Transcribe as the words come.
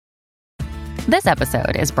This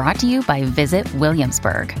episode is brought to you by Visit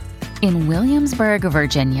Williamsburg. In Williamsburg,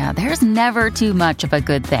 Virginia, there's never too much of a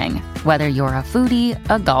good thing. Whether you're a foodie,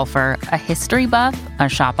 a golfer, a history buff, a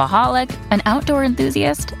shopaholic, an outdoor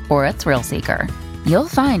enthusiast, or a thrill seeker, you'll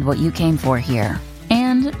find what you came for here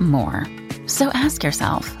and more. So ask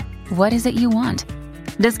yourself, what is it you want?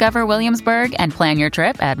 Discover Williamsburg and plan your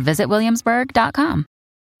trip at visitwilliamsburg.com.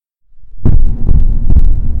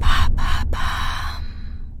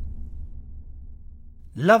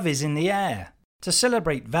 Love is in the air. To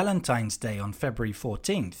celebrate Valentine's Day on February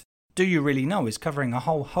 14th, Do You Really Know is covering a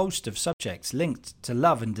whole host of subjects linked to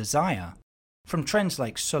love and desire. From trends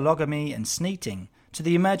like sologamy and sneeting to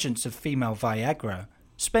the emergence of female Viagra,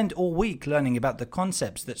 spend all week learning about the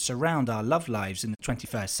concepts that surround our love lives in the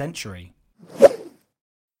 21st century.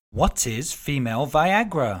 What is female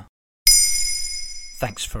Viagra?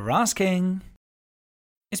 Thanks for asking.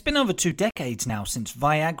 It's been over 2 decades now since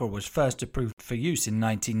Viagra was first approved for use in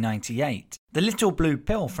 1998, the little blue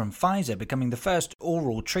pill from Pfizer becoming the first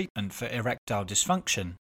oral treatment for erectile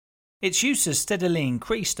dysfunction. Its use has steadily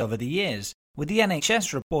increased over the years, with the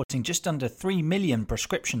NHS reporting just under 3 million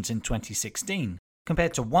prescriptions in 2016,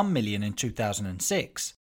 compared to 1 million in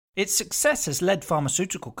 2006. Its success has led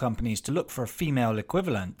pharmaceutical companies to look for a female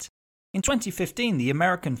equivalent. In 2015, the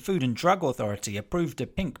American Food and Drug Authority approved a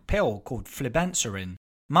pink pill called flibanserin,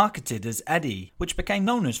 marketed as Addy, which became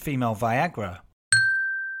known as female Viagra.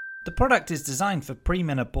 The product is designed for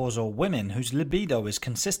premenopausal women whose libido is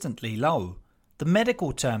consistently low. The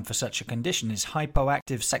medical term for such a condition is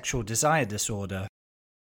hypoactive sexual desire disorder.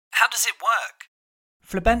 How does it work?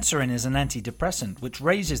 Flibanserin is an antidepressant which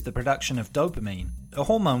raises the production of dopamine, a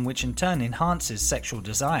hormone which in turn enhances sexual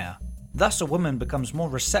desire. Thus, a woman becomes more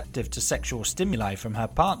receptive to sexual stimuli from her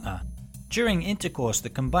partner. During intercourse, the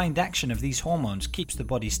combined action of these hormones keeps the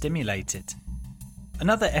body stimulated.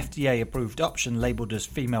 Another FDA-approved option labelled as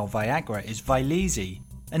female Viagra is Vyleesi,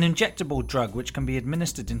 an injectable drug which can be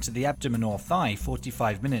administered into the abdomen or thigh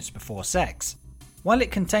 45 minutes before sex. While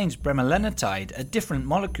it contains bremelanotide, a different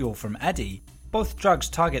molecule from Addy, both drugs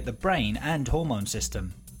target the brain and hormone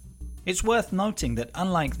system. It's worth noting that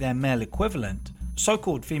unlike their male equivalent,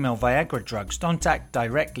 so-called female Viagra drugs don't act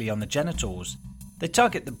directly on the genitals. They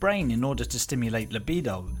target the brain in order to stimulate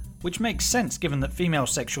libido, which makes sense given that female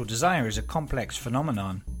sexual desire is a complex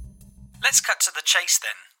phenomenon. Let's cut to the chase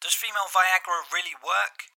then. Does female Viagra really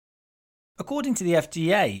work? According to the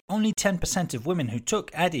FDA, only 10% of women who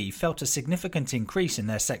took Addy felt a significant increase in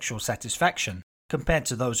their sexual satisfaction, compared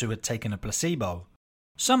to those who had taken a placebo.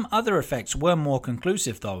 Some other effects were more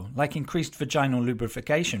conclusive though, like increased vaginal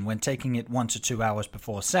lubrication when taking it 1 to 2 hours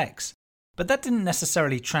before sex. But that didn't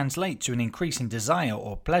necessarily translate to an increase in desire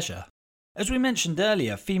or pleasure. As we mentioned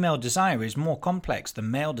earlier, female desire is more complex than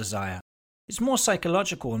male desire. It's more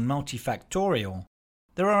psychological and multifactorial.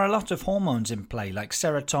 There are a lot of hormones in play like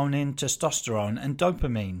serotonin, testosterone and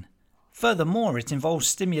dopamine. Furthermore, it involves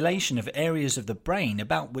stimulation of areas of the brain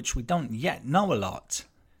about which we don't yet know a lot.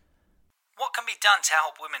 What can be done to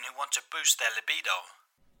help women who want to boost their libido?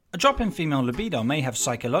 A drop in female libido may have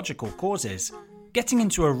psychological causes. Getting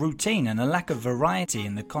into a routine and a lack of variety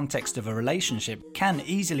in the context of a relationship can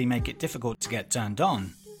easily make it difficult to get turned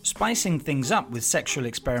on. Spicing things up with sexual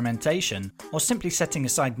experimentation or simply setting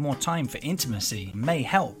aside more time for intimacy may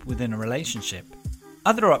help within a relationship.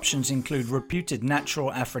 Other options include reputed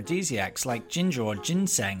natural aphrodisiacs like ginger or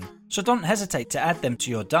ginseng, so don't hesitate to add them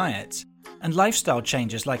to your diet. And lifestyle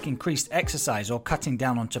changes like increased exercise or cutting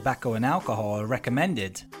down on tobacco and alcohol are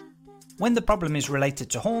recommended. When the problem is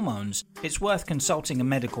related to hormones, it's worth consulting a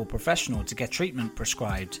medical professional to get treatment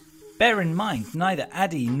prescribed. Bear in mind, neither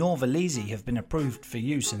Addy nor Vyleesi have been approved for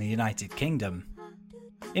use in the United Kingdom.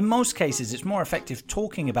 In most cases, it's more effective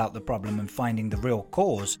talking about the problem and finding the real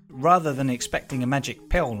cause, rather than expecting a magic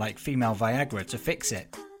pill like female Viagra to fix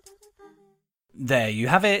it. There you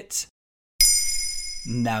have it.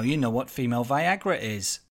 Now you know what female Viagra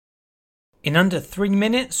is. In under 3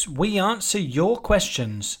 minutes, we answer your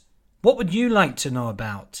questions. What would you like to know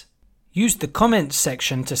about? Use the comments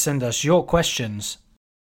section to send us your questions.